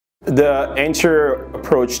The anterior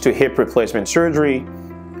approach to hip replacement surgery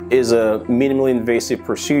is a minimally invasive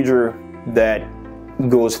procedure that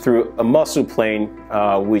goes through a muscle plane,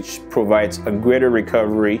 which provides a greater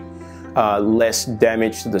recovery, less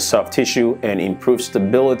damage to the soft tissue, and improved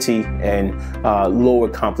stability and lower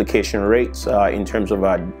complication rates in terms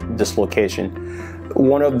of dislocation.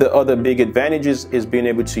 One of the other big advantages is being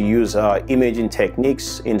able to use imaging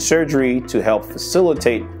techniques in surgery to help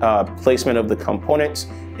facilitate placement of the components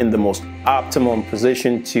in the most optimum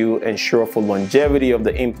position to ensure for longevity of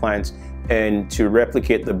the implants and to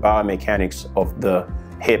replicate the biomechanics of the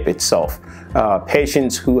hip itself.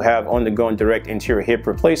 Patients who have undergone direct anterior hip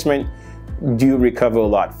replacement do recover a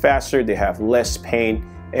lot faster, they have less pain,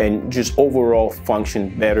 and just overall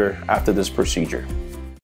function better after this procedure.